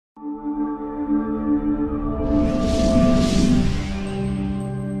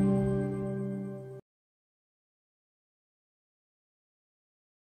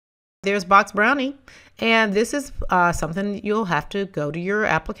There's Box Brownie, and this is something you'll have to go to your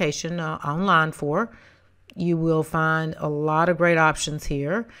application online for. You will find a lot of great options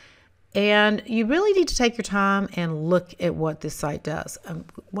here, and you really need to take your time and look at what this site does.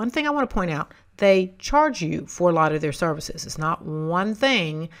 One thing I want to point out, they charge you for a lot of their services. It's not one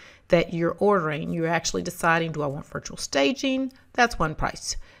thing that you're ordering. You're actually deciding, do I want virtual staging? That's one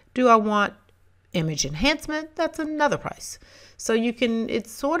price. Do I want image enhancement? That's another price. So you can,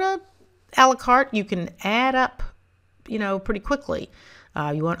 it's sort of a la carte. You can add up, pretty quickly.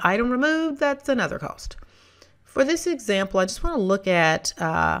 You want item removed? That's another cost. For this example, I just want to look at,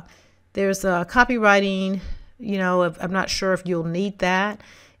 there's copywriting, I'm not sure if you'll need that.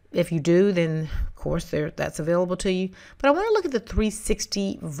 If you do, then of course that's available to you. But I want to look at the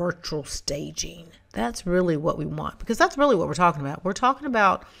 360 virtual staging. That's really what we want, because that's really what we're talking about. We're talking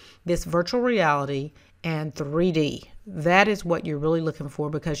about this virtual reality and 3D. That is what you're really looking for,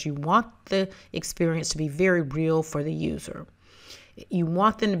 because you want the experience to be very real for the user. You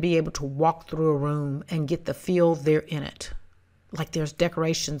want them to be able to walk through a room and get the feel they're in it. Like there's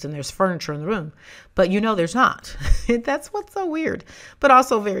decorations and there's furniture in the room, but there's not. That's what's so weird, but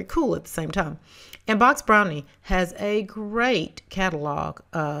also very cool at the same time. And Box Brownie has a great catalog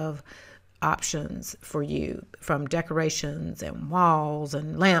of options for you, from decorations and walls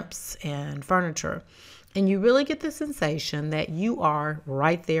and lamps and furniture. And you really get the sensation that you are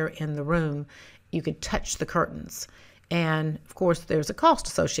right there in the room. You could touch the curtains. And of course, there's a cost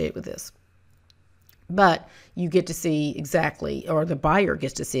associated with this. But you get to see exactly, or the buyer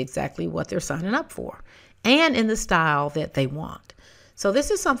gets to see exactly what they're signing up for, and in the style that they want. So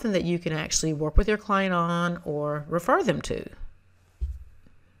this is something that you can actually work with your client on, or refer them to.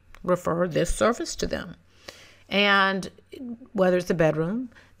 Refer this service to them. And whether it's a bedroom,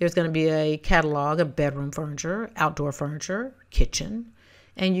 there's going to be a catalog of bedroom furniture, outdoor furniture, kitchen,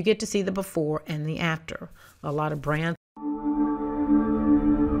 and you get to see the before and the after. A lot of brands